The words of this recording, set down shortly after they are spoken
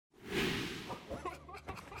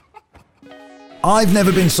I've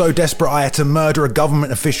never been so desperate I had to murder a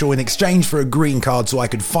government official in exchange for a green card so I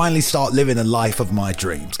could finally start living the life of my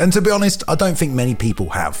dreams. And to be honest, I don't think many people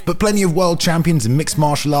have. But plenty of world champions in mixed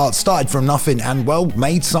martial arts started from nothing and, well,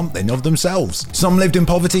 made something of themselves. Some lived in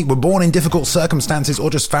poverty, were born in difficult circumstances, or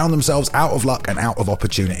just found themselves out of luck and out of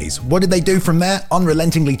opportunities. What did they do from there?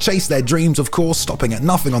 Unrelentingly chase their dreams, of course, stopping at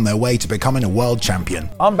nothing on their way to becoming a world champion.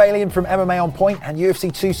 I'm Balian from MMA On Point, and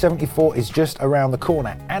UFC 274 is just around the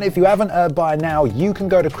corner. And if you haven't heard by now, you can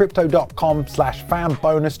go to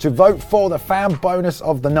crypto.com/fanbonus to vote for the fan bonus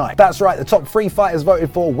of the night. That's right, the top 3 fighters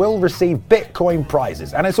voted for will receive Bitcoin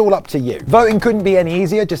prizes, and it's all up to you. Voting couldn't be any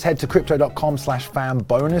easier. Just head to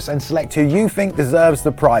crypto.com/fanbonus and select who you think deserves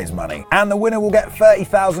the prize money. And the winner will get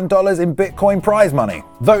 $30,000 in Bitcoin prize money.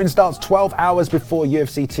 Voting starts 12 hours before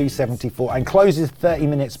UFC 274 and closes 30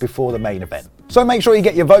 minutes before the main event. So make sure you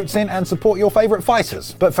get your votes in and support your favourite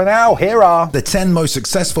fighters. But for now, here are the 10 most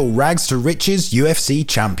successful rags to riches UFC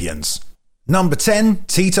champions. Number 10,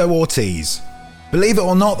 Tito Ortiz. Believe it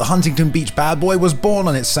or not, the Huntington Beach bad boy was born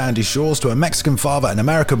on its sandy shores to a Mexican father and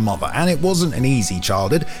American mother, and it wasn't an easy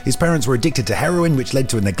childhood. His parents were addicted to heroin, which led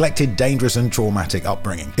to a neglected, dangerous and traumatic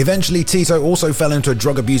upbringing. Eventually, Tito also fell into a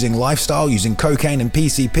drug-abusing lifestyle using cocaine and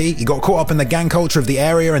PCP. He got caught up in the gang culture of the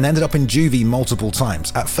area and ended up in juvie multiple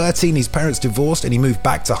times. At 13, his parents divorced and he moved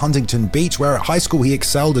back to Huntington Beach, where at high school he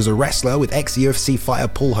excelled as a wrestler, with ex-UFC fighter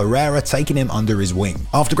Paul Herrera taking him under his wing.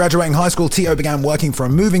 After graduating high school, Tito began working for a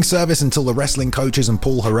moving service until the wrestling coaches and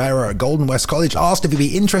Paul Herrera at Golden West College asked if he'd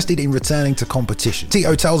be interested in returning to competition.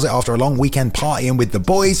 Tito tells it after a long weekend partying with the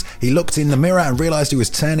boys, he looked in the mirror and realized he was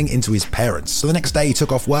turning into his parents. So the next day he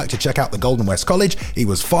took off work to check out the Golden West College. He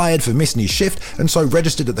was fired for missing his shift and so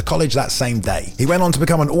registered at the college that same day. He went on to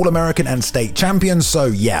become an All-American and state champion, so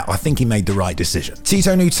yeah, I think he made the right decision.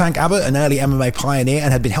 Tito knew Tank Abbott, an early MMA pioneer,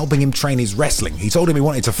 and had been helping him train his wrestling. He told him he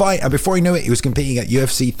wanted to fight, and before he knew it, he was competing at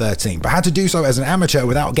UFC 13, but had to do so as an amateur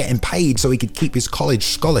without getting paid so he could keep his college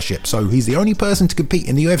scholarship, so he's the only person to compete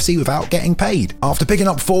in the UFC without getting paid. After picking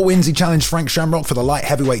up 4 wins, he challenged Frank Shamrock for the light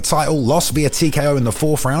heavyweight title, lost via TKO in the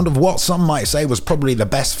 4th round of what some might say was probably the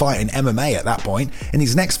best fight in MMA at that point. In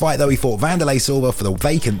his next fight though, he fought Vanderlei Silva for the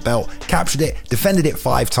vacant belt, captured it, defended it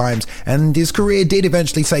 5 times, and his career did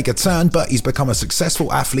eventually take a turn, but he's become a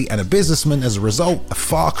successful athlete and a businessman as a result, a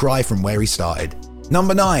far cry from where he started.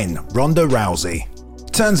 Number 9, Ronda Rousey.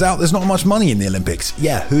 Turns out there's not much money in the Olympics.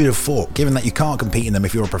 Yeah, who'd have thought? Given that you can't compete in them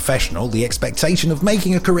if you're a professional, the expectation of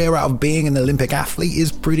making a career out of being an Olympic athlete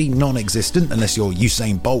is pretty non-existent unless you're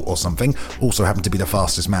Usain Bolt or something, also happen to be the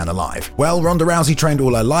fastest man alive. Well, Ronda Rousey trained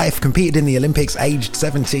all her life, competed in the Olympics aged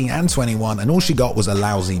 17 and 21, and all she got was a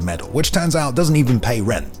lousy medal, which turns out doesn't even pay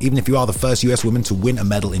rent, even if you are the first US woman to win a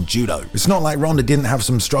medal in judo. It's not like Ronda didn't have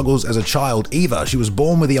some struggles as a child either. She was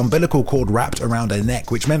born with the umbilical cord wrapped around her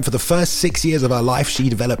neck, which meant for the first 6 years of her life she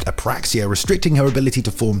developed apraxia, restricting her ability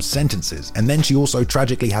to form sentences, and then she also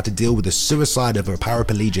tragically had to deal with the suicide of her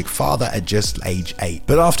paraplegic father at just age 8.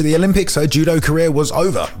 But after the Olympics, her judo career was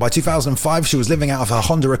over. By 2005, she was living out of her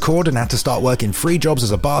Honda Accord and had to start working 3 jobs as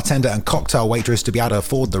a bartender and cocktail waitress to be able to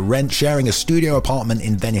afford the rent, sharing a studio apartment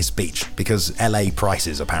in Venice Beach, because LA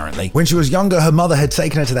prices apparently. When she was younger, her mother had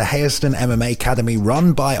taken her to the Hayeston MMA Academy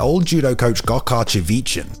run by old judo coach Gokar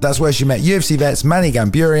Chivichin. That's where she met UFC vets Manny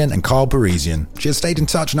Gamburian and Carl Parisian. She had stayed in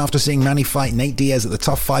touch, and after seeing Manny fight Nate Diaz at the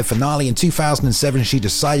Tough 5 finale in 2007, she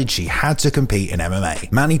decided she had to compete in MMA.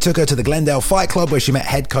 Manny took her to the Glendale Fight Club where she met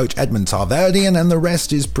head coach Edmund Tarverdian, and the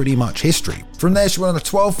rest is pretty much history. From there, she went on a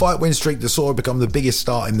 12-fight win streak that saw her become the biggest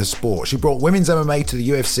star in the sport. She brought women's MMA to the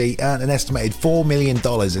UFC, earned an estimated $4 million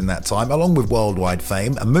in that time, along with worldwide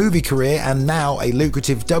fame, a movie career, and now a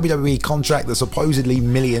lucrative WWE contract that's supposedly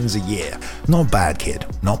millions a year. Not bad, kid.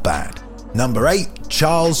 Not bad. Number 8,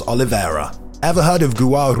 Charles Oliveira. Ever heard of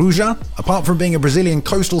Guarujá? Apart from being a Brazilian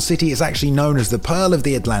coastal city, it's actually known as the Pearl of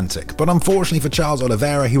the Atlantic. But unfortunately for Charles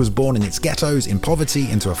Oliveira, he was born in its ghettos, in poverty,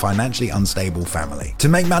 into a financially unstable family. To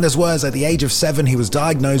make matters worse, at the age of 7, he was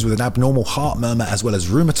diagnosed with an abnormal heart murmur as well as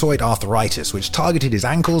rheumatoid arthritis, which targeted his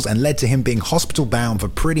ankles and led to him being hospital bound for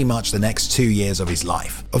pretty much the next 2 years of his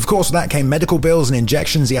life. Of course, with that came medical bills and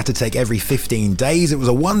injections he had to take every 15 days. It was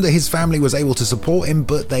a wonder his family was able to support him,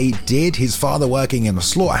 but they did. His father working in a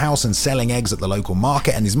slaughterhouse and selling eggs jobs at the local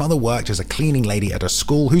market, and his mother worked as a cleaning lady at a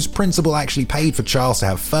school whose principal actually paid for Charles to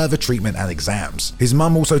have further treatment and exams. His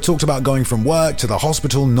mum also talked about going from work to the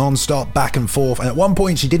hospital non-stop, back and forth, and at one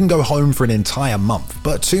point she didn't go home for an entire month.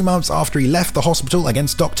 But 2 months after he left the hospital,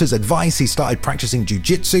 against doctors' advice, he started practicing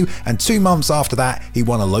jiu-jitsu, and 2 months after that, he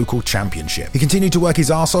won a local championship. He continued to work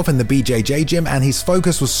his ass off in the BJJ gym, and his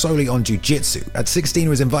focus was solely on jiu-jitsu. At 16, he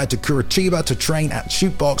was invited to Curitiba to train at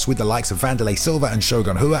Shoot Box with the likes of Vanderlei Silva and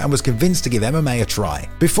Shogun Rua, and was convinced to give MMA a try.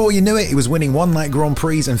 Before you knew it, he was winning one-night Grand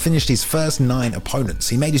Prix and finished his first 9 opponents.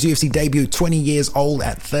 He made his UFC debut 20 years old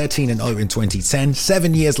at 13-0 in 2010.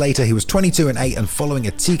 7 years later, he was 22-8, and following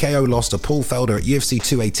a TKO loss to Paul Felder at UFC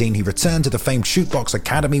 218, he returned to the famed Shoot Box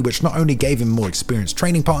Academy, which not only gave him more experienced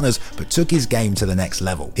training partners, but took his game to the next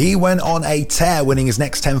level. He went on a tear, winning his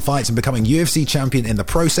next 10 fights and becoming UFC champion in the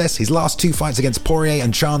process. His last 2 fights against Poirier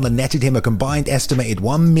and Chandler netted him a combined estimated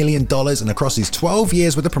 $1 million, and across his 12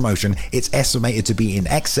 years with the promotion, it's estimated to be in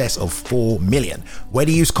excess of $4 million. Where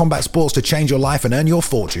do you use combat sports to change your life and earn your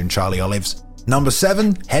fortune, Charlie Olives? Number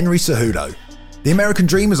 7, Henry Cejudo. The American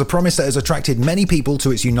dream is a promise that has attracted many people to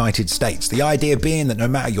its United States. The idea being that no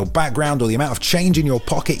matter your background or the amount of change in your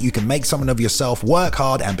pocket, you can make something of yourself, work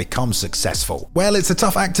hard, and become successful. Well, it's a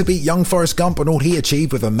tough act to beat young Forrest Gump and all he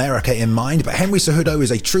achieved with America in mind, but Henry Cejudo is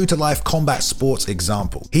a true-to-life combat sports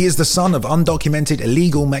example. He is the son of undocumented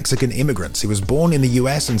illegal Mexican immigrants. He was born in the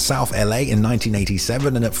US in South LA in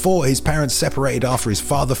 1987, and at 4, his parents separated after his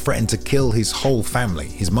father threatened to kill his whole family.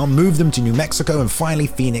 His mum moved them to New Mexico and finally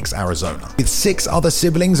Phoenix, Arizona. With 6 other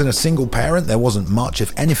siblings and a single parent, there wasn't much,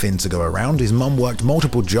 if anything, to go around. His mum worked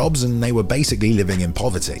multiple jobs and they were basically living in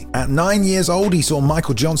poverty. At 9 years old, he saw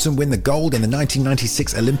Michael Johnson win the gold in the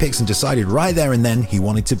 1996 Olympics and decided right there and then he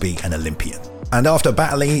wanted to be an Olympian. And after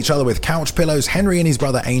battling each other with couch pillows, Henry and his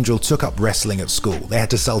brother Angel took up wrestling at school. They had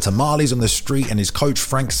to sell tamales on the street, and his coach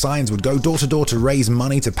Frank Saenz would go door to door to raise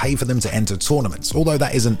money to pay for them to enter tournaments, although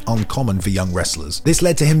that isn't uncommon for young wrestlers. This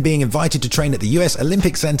led to him being invited to train at the US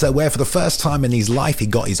Olympic Center, where for the first time in his life he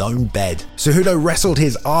got his own bed. Cejudo wrestled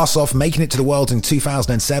his ass off, making it to the Worlds in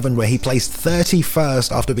 2007, where he placed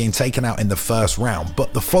 31st after being taken out in the first round.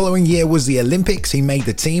 But the following year was the Olympics, he made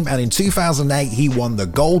the team, and in 2008 he won the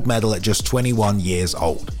gold medal at just 21 years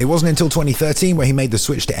old. It wasn't until 2013 where he made the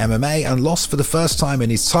switch to MMA and lost for the first time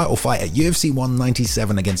in his title fight at UFC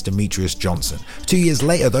 197 against Demetrius Johnson. 2 years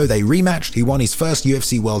later though, they rematched, he won his first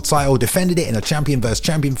UFC world title, defended it in a champion vs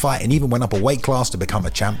champion fight, and even went up a weight class to become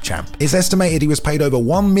a champ. It's estimated he was paid over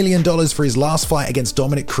 $1 million for his last fight against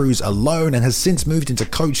Dominic Cruz alone, and has since moved into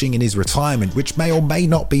coaching in his retirement, which may or may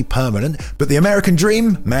not be permanent. But the American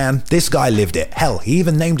dream? Man, this guy lived it. Hell, he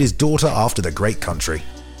even named his daughter after the great country.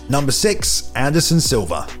 Number 6, Anderson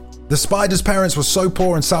Silva. The Spider's parents were so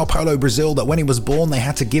poor in Sao Paulo, Brazil that when he was born they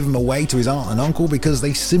had to give him away to his aunt and uncle because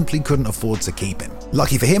they simply couldn't afford to keep him.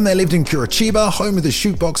 Lucky for him, they lived in Curitiba, home of the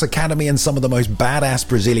Shoot Box Academy and some of the most badass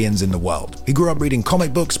Brazilians in the world. He grew up reading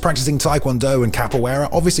comic books, practicing taekwondo and capoeira,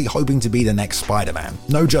 obviously hoping to be the next Spider-Man.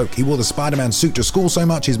 No joke, he wore the Spider-Man suit to school so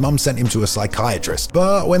much his mum sent him to a psychiatrist.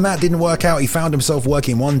 But when that didn't work out, he found himself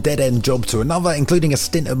working one dead-end job to another, including a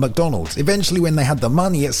stint at McDonald's. Eventually, when they had the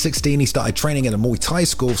money, at 16 he started training at a Muay Thai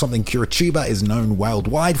school, something Curitiba is known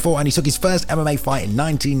worldwide for, and he took his first MMA fight in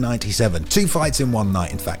 1997. 2 fights in one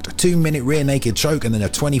night, in fact. A 2-minute rear naked choke and then a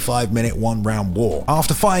 25-minute 1-round war.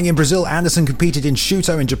 After fighting in Brazil, Anderson competed in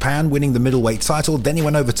Shooto in Japan, winning the middleweight title. Then he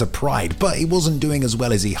went over to Pride, but he wasn't doing as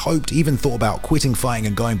well as he hoped. He even thought about quitting fighting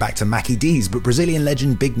and going back to Mackie D's, but Brazilian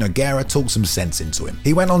legend Big Nogueira talked some sense into him.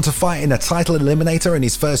 He went on to fight in a title eliminator in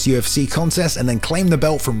his first UFC contest and then claimed the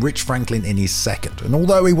belt from Rich Franklin in his second. And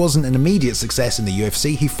although he wasn't an immediate success in the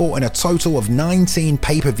UFC, he fought in a total of 19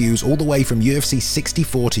 pay-per-views all the way from UFC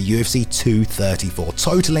 64 to UFC 234,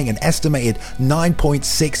 totaling an estimated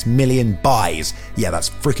 9.6 million buys. Yeah, that's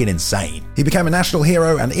freaking insane. He became a national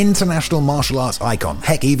hero and international martial arts icon.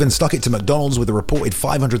 Heck, he even stuck it to McDonald's with a reported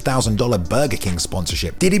 $500,000 Burger King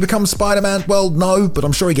sponsorship. Did he become Spider-Man? Well, no, but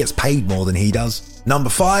I'm sure he gets paid more than he does.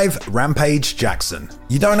 Number 5, Rampage Jackson.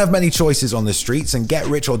 You don't have many choices on the streets, and get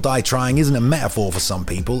rich or die trying isn't a metaphor for some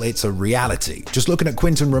people, it's a reality. Just looking at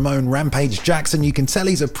Quinton Ramon Rampage Jackson, you can tell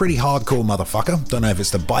he's a pretty hardcore motherfucker. Don't know if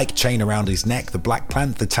it's the bike chain around his neck, the Black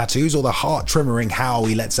Panther tattoos, or the heart-trimmering howl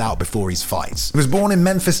he lets out before his fights. He was born in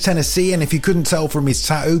Memphis, Tennessee, and if you couldn't tell from his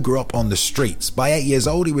tattoo, grew up on the streets. By 8 years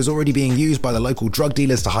old, he was already being used by the local drug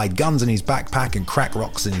dealers to hide guns in his backpack and crack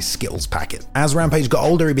rocks in his Skittles packet. As Rampage got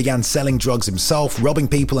older, he began selling drugs himself, robbing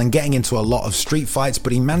people and getting into a lot of street fights,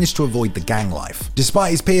 but he managed to avoid the gang life.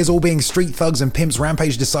 Despite his peers all being street thugs and pimps,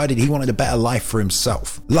 Rampage decided he wanted a better life for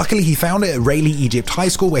himself. Luckily, he found it at Rayleigh Egypt High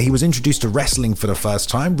School, where he was introduced to wrestling for the first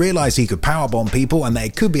time, realized he could powerbomb people and that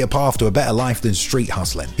it could be a path to a better life than street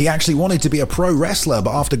hustling. He actually wanted to be a pro wrestler,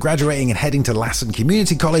 but after graduating and heading to Lassen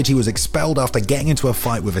Community College, he was expelled after getting into a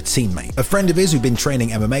fight with a teammate. A friend of his who'd been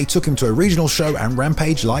training MMA took him to a regional show, and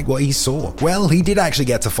Rampage liked what he saw. Well, he did actually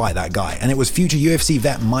get to fight that guy, and it was future UFC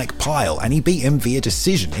vet Mike Pyle, and he beat him via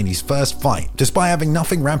decision in his first fight. Despite having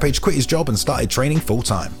nothing, Rampage quit his job and started training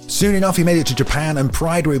full-time. Soon enough, he made it to Japan and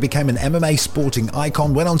Pride, where he became an MMA sporting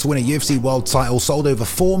icon, went on to win a UFC world title, sold over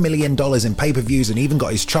 $4 million in pay-per-views, and even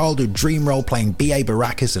got his childhood dream role playing B.A.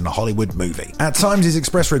 Baracus in a Hollywood movie. At times, he's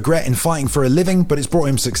expressed regret in fighting for a living, but it's brought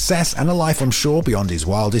him success and a life, I'm sure, beyond his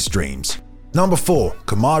wildest dreams. Number 4.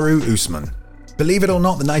 Kamaru Usman. Believe it or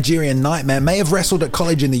not, the Nigerian Nightmare may have wrestled at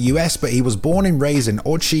college in the US, but he was born and raised in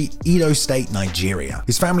Ochi, Edo State, Nigeria.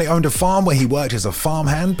 His family owned a farm where he worked as a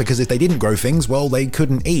farmhand, because if they didn't grow things, well, they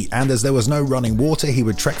couldn't eat, and as there was no running water, he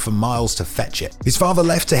would trek for miles to fetch it. His father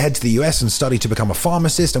left to head to the US and study to become a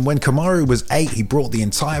pharmacist, and when Kamaru was 8, he brought the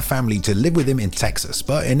entire family to live with him in Texas.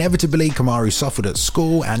 But inevitably, Kamaru suffered at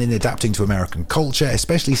school and in adapting to American culture,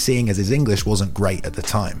 especially seeing as his English wasn't great at the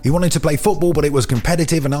time. He wanted to play football, but it was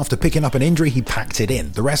competitive, and after picking up an injury, he packed it in.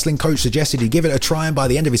 The wrestling coach suggested he give it a try, and by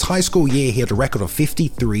the end of his high school year, he had a record of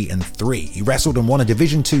 53-3. He wrestled and won a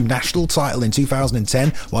Division II national title in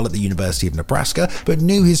 2010 while at the University of Nebraska, but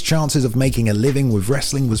knew his chances of making a living with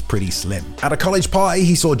wrestling was pretty slim. At a college party,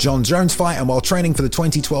 he saw John Jones fight, and while training for the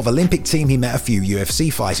 2012 Olympic team, he met a few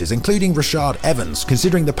UFC fighters, including Rashad Evans.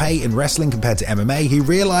 Considering the pay in wrestling compared to MMA, he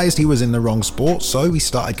realized he was in the wrong sport, so he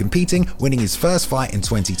started competing, winning his first fight in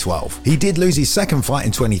 2012. He did lose his second fight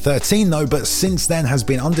in 2013 though, but since then has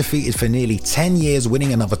been undefeated for nearly 10 years,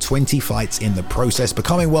 winning another 20 fights in the process,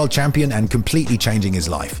 becoming world champion and completely changing his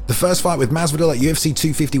life. The first fight with Masvidal at UFC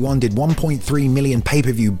 251 did 1.3 million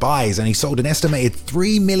pay-per-view buys, and he sold an estimated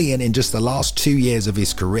 3 million in just the last 2 years of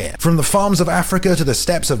his career. From the farms of Africa to the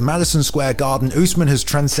steps of Madison Square Garden, Usman has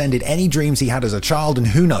transcended any dreams he had as a child, and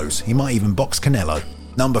who knows, he might even box Canelo.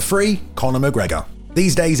 Number 3. Conor McGregor.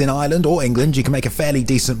 These days in Ireland or England, you can make a fairly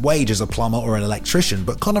decent wage as a plumber or an electrician,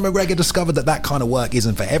 but Conor McGregor discovered that kind of work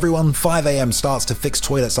isn't for everyone. 5 a.m. starts to fix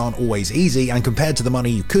toilets aren't always easy, and compared to the money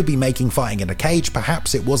you could be making fighting in a cage,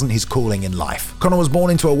 perhaps it wasn't his calling in life. Conor was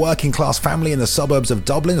born into a working class family in the suburbs of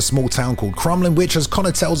Dublin, a small town called Crumlin, which, as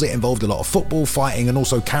Conor tells it, involved a lot of football, fighting, and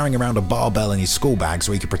also carrying around a barbell in his school bag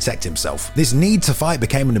so he could protect himself. This need to fight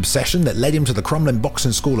became an obsession that led him to the Crumlin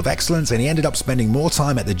Boxing School of Excellence, and he ended up spending more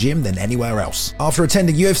time at the gym than anywhere else. After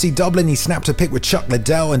attending UFC Dublin, he snapped a pic with Chuck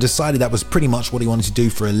Liddell and decided that was pretty much what he wanted to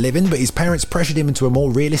do for a living, but his parents pressured him into a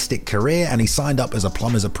more realistic career, and he signed up as a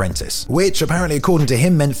plumber's apprentice, which apparently, according to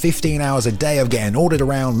him, meant 15 hours a day of getting ordered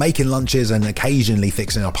around, making lunches, and occasionally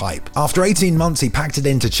fixing a pipe. After 18 months, he packed it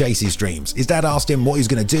in to chase his dreams. His dad asked him what he was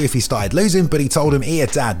going to do if he started losing, but he told him, "Here,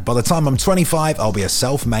 Dad, by the time I'm 25, I'll be a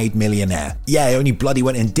self-made millionaire." Yeah, he only bloody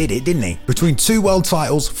went and did it, didn't he? Between 2 world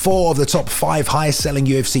titles, 4 of the top 5 highest-selling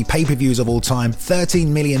UFC pay-per-views of all time,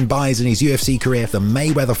 13 million buys in his UFC career, the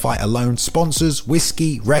Mayweather fight alone, sponsors,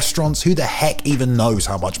 whiskey, restaurants, who the heck even knows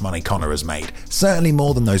how much money Conor has made? Certainly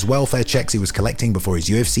more than those welfare checks he was collecting before his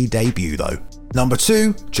UFC debut though. Number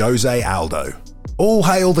 2, Jose Aldo. All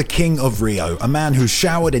hail the King of Rio, a man who's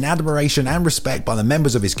showered in admiration and respect by the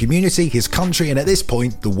members of his community, his country, and at this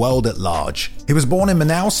point, the world at large. He was born in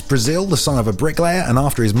Manaus, Brazil, the son of a bricklayer, and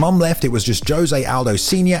after his mum left, it was just Jose Aldo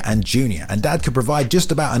Sr. and Jr., and Dad could provide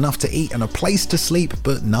just about enough to eat and a place to sleep,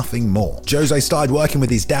 but nothing more. Jose started working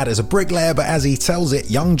with his dad as a bricklayer, but as he tells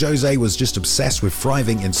it, young Jose was just obsessed with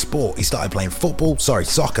thriving in sport. He started playing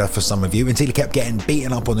soccer for some of you, until he kept getting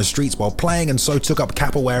beaten up on the streets while playing, and so took up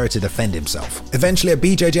capoeira to defend himself. Eventually, a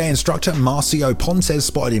BJJ instructor, Marcio Pontes,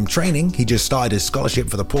 spotted him training. He just started his scholarship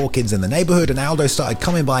for the poor kids in the neighborhood, and Aldo started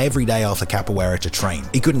coming by every day after capoeira to train.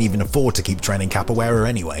 He couldn't even afford to keep training capoeira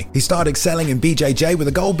anyway. He started excelling in BJJ with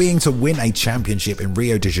the goal being to win a championship in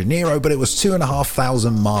Rio de Janeiro, but it was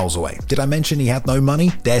 2,500 miles away. Did I mention he had no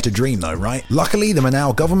money? Dare to dream though, right? Luckily, the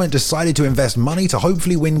Manaus government decided to invest money to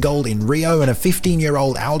hopefully win gold in Rio, and a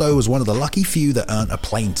 15-year-old Aldo was one of the lucky few that earned a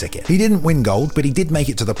plane ticket. He didn't win gold, but he did make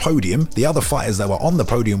it to the podium. The other fighters that were on the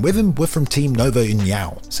podium with him were from Team Nova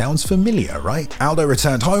União. Sounds familiar, right? Aldo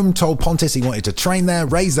returned home, told Pontes he wanted to train there,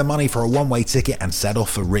 raised the money for a one-way ticket, and set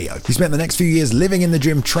off for Rio. He spent the next few years living in the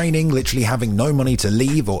gym training, literally having no money to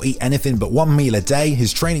leave or eat anything but one meal a day,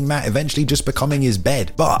 his training mat eventually just becoming his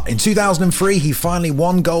bed. But in 2003, he finally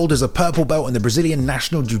won gold as a purple belt in the Brazilian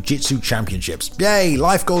National Jiu-Jitsu Championships. Yay,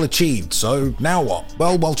 life goal achieved. So now what?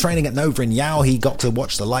 Well, while training at Nova União, he got to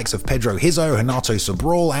watch the likes of Pedro Rizzo, Renato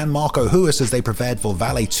Sobral, and Marco Ruas as they they prepared for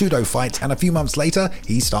Vale Tudo fights, and a few months later,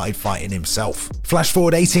 he started fighting himself. Flash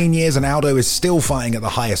forward 18 years and Aldo is still fighting at the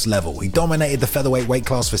highest level. He dominated the featherweight weight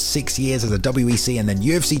class for 6 years as a WEC and then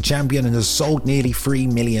UFC champion and has sold nearly 3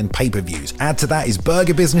 million pay-per-views. Add to that his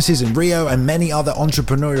burger businesses in Rio and many other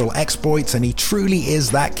entrepreneurial exploits, and he truly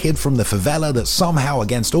is that kid from the favela that somehow,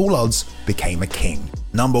 against all odds, became a king.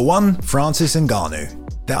 Number 1, Francis Ngannou.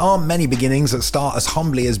 There aren't many beginnings that start as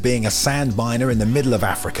humbly as being a sand miner in the middle of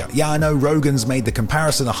Africa. Yeah, I know Rogan's made the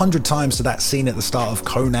comparison 100 times to that scene at the start of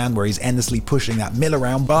Conan where he's endlessly pushing that mill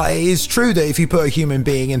around, but it is true that if you put a human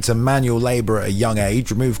being into manual labor at a young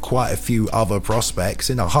age, remove quite a few other prospects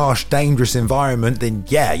in a harsh, dangerous environment, then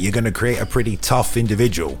yeah, you're going to create a pretty tough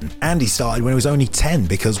individual. Andy started when he was only 10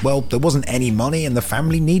 because, well, there wasn't any money and the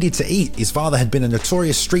family needed to eat. His father had been a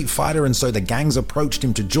notorious street fighter and so the gangs approached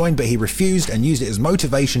him to join, but he refused and used it as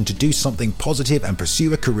motivation to do something positive and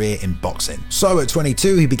pursue a career in boxing. So at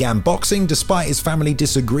 22, he began boxing despite his family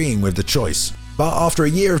disagreeing with the choice. But after a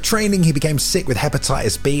year of training, he became sick with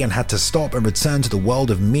hepatitis B and had to stop and return to the world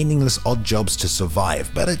of meaningless odd jobs to survive.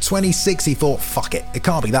 But at 26, he thought, fuck it, it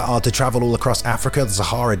can't be that hard to travel all across Africa, the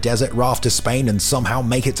Sahara Desert, raft to Spain and somehow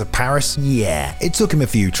make it to Paris. Yeah, it took him a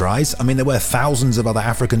few tries. I mean, there were thousands of other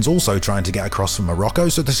Africans also trying to get across from Morocco,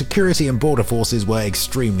 so the security and border forces were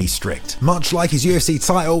extremely strict. Much like his UFC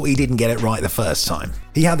title, he didn't get it right the first time.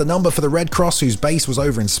 He had the number for the Red Cross, whose base was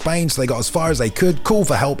over in Spain, so they got as far as they could, called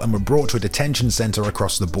for help, and were brought to a detention centre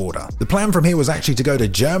across the border. The plan from here was actually to go to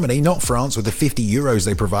Germany, not France, with the 50 euros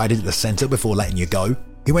they provided at the centre before letting you go.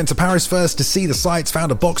 He went to Paris first to see the sights,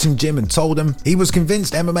 found a boxing gym and told them he was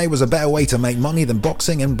convinced MMA was a better way to make money than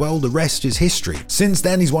boxing, and well, the rest is history. Since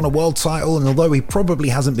then, he's won a world title, and although he probably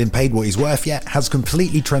hasn't been paid what he's worth yet, has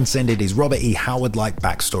completely transcended his Robert E. Howard-like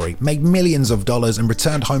backstory, made millions of dollars, and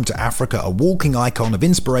returned home to Africa a walking icon of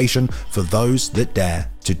inspiration for those that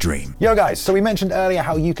dare to dream. Yo guys, so we mentioned earlier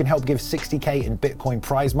how you can help give 60k in Bitcoin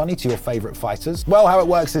prize money to your favorite fighters. Well, how it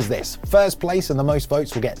works is this. First place and the most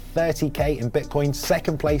votes will get 30k in Bitcoin,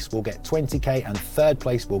 second place will get 20k, and third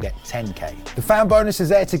place will get 10k. The fan bonus is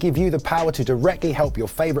there to give you the power to directly help your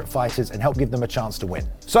favorite fighters and help give them a chance to win.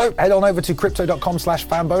 So head on over to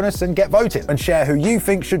crypto.com/fanbonus and get voted and share who you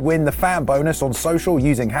think should win the fan bonus on social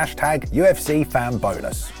using hashtag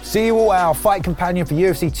 #UFCFanBonus. See you all at our fight companion for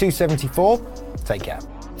UFC 274. Take care.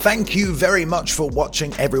 Thank you very much for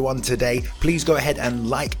watching, everyone, today. Please go ahead and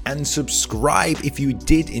like and subscribe if you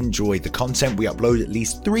did enjoy the content. We upload at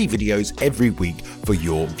least 3 videos every week for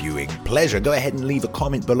your viewing pleasure. Go ahead and leave a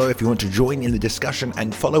comment below if you want to join in the discussion,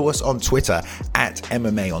 and follow us on Twitter at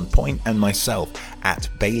MMA On Point and myself at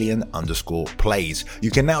Balian_plays. You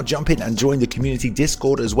can now jump in and join the community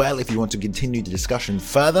Discord as well if you want to continue the discussion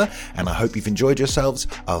further, and I hope you've enjoyed yourselves.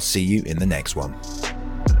 I'll see you in the next one.